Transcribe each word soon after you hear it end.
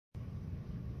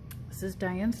This is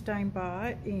Diane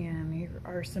Steinbot, and here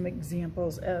are some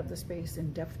examples of the space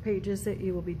and depth pages that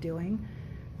you will be doing.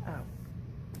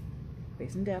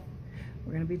 Space and depth,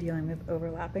 we're going to be dealing with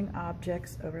overlapping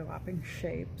objects, overlapping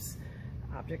shapes.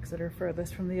 Objects that are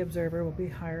furthest from the observer will be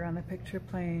higher on the picture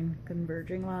plane.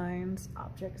 Converging lines,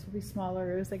 objects will be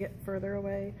smaller as they get further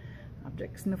away.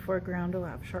 Objects in the foreground will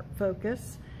have sharp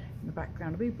focus. In the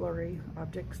background will be blurry.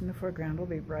 Objects in the foreground will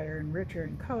be brighter and richer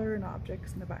in color, and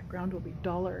objects in the background will be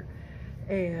duller.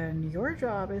 And your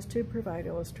job is to provide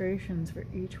illustrations for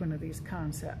each one of these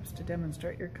concepts to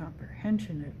demonstrate your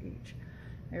comprehension of each.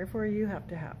 Therefore, you have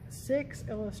to have 6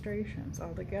 illustrations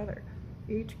altogether,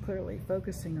 each clearly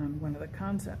focusing on one of the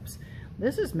concepts.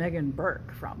 This is Megan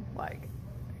Burke from, like,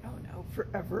 I don't know,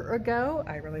 forever ago.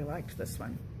 I really liked this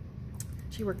one.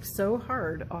 She worked so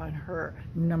hard on her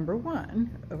 #1,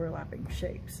 overlapping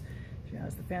shapes. She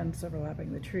has the fence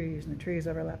overlapping the trees, and the trees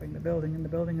overlapping the building, and the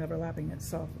building overlapping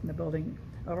itself, and the building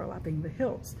overlapping the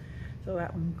hills. So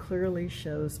that one clearly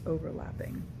shows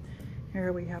overlapping.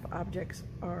 Here we have objects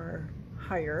are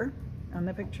higher on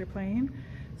the picture plane.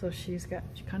 So she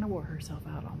kind of wore herself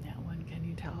out on that one. Can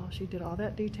you tell? She did all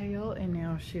that detail, and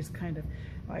now she's kind of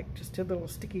like just 2 little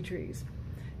sticky trees.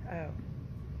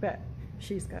 But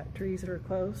she's got trees that are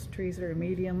close, trees that are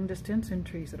medium distance, and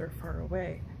trees that are far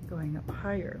away, going up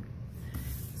higher.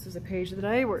 This is a page that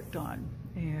I worked on,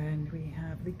 and we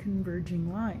have the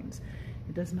converging lines.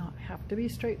 It does not have to be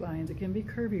straight lines, it can be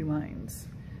curvy lines.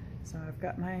 So I've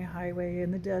got my highway in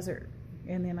the desert,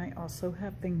 and then I also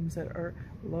have things that are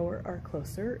lower are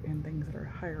closer, and things that are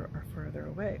higher are further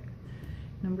away.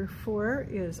 #4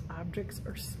 is objects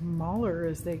are smaller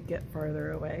as they get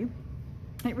farther away.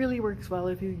 It really works well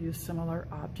if you use similar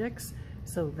objects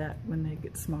so that when they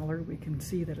get smaller, we can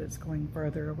see that it's going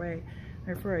farther away.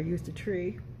 Therefore, I used a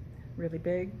tree, really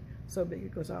big, so big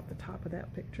it goes off the top of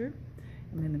that picture,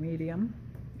 and then a medium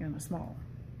and a small.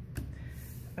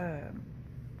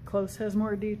 Close has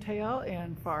more detail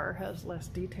and far has less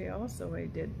detail, so I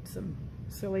did some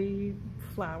silly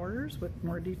flowers with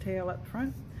more detail up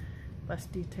front, less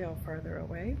detail farther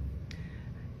away.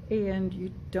 And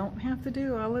you don't have to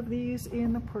do all of these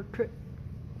in the portrait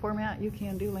format. You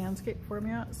can do landscape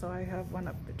format. So I have one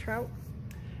of the trout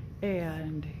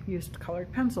and used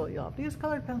colored pencil. You'll have to use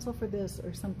colored pencil for this,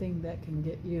 or something that can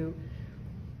get you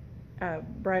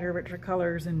brighter, richer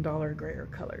colors and duller, grayer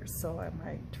colors. So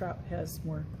my trout has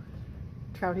more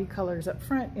trouty colors up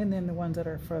front, and then the ones that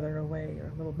are further away are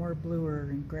a little more bluer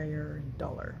and grayer and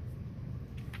duller.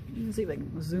 You can see if I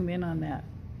can zoom in on that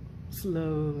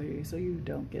slowly so you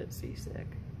don't get seasick.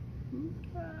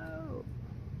 Oh,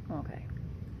 okay.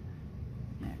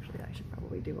 Actually, I should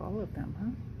probably do all of them,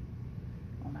 huh?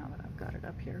 Well, now that I've got it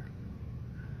up here,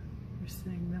 we're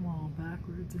seeing them all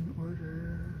backwards in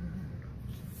order.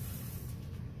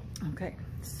 Okay,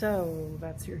 so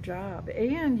that's your job.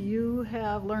 And you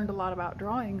have learned a lot about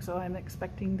drawing, so I'm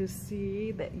expecting to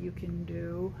see that you can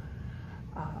do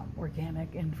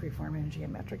organic and freeform and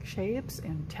geometric shapes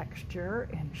and texture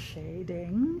and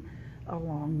shading,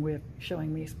 along with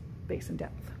showing me space and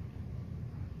depth.